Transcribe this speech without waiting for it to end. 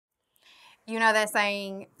You know that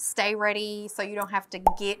saying, stay ready so you don't have to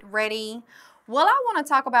get ready? Well, I want to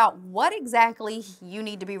talk about what exactly you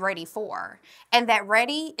need to be ready for. And that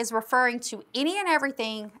ready is referring to any and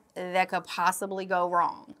everything that could possibly go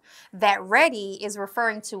wrong. That ready is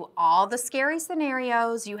referring to all the scary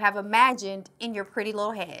scenarios you have imagined in your pretty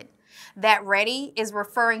little head. That ready is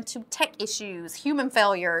referring to tech issues, human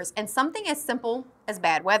failures, and something as simple as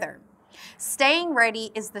bad weather. Staying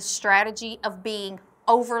ready is the strategy of being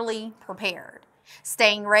overly prepared.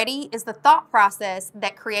 Staying ready is the thought process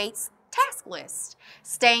that creates task lists.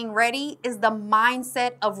 Staying ready is the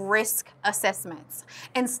mindset of risk assessments.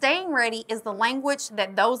 And staying ready is the language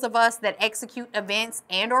that those of us that execute events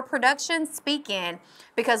and or productions speak in,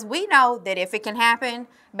 because we know that if it can happen,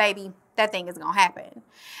 baby, that thing is going to happen.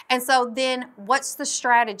 And so then what's the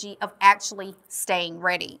strategy of actually staying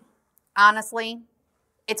ready? Honestly,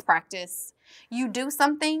 it's practice. You do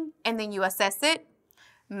something and then you assess it,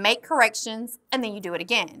 make corrections, and then you do it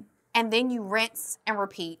again. And then you rinse and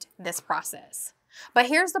repeat this process. But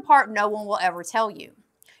here's the part no one will ever tell you.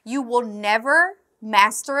 You will never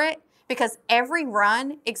master it because every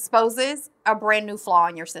run exposes a brand new flaw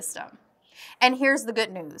in your system. And here's the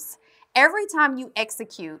good news. Every time you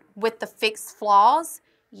execute with the fixed flaws,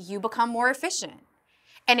 you become more efficient.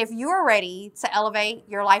 And if you're ready to elevate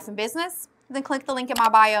your life and business, then click the link in my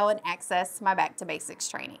bio and access my Back to Basics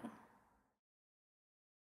training.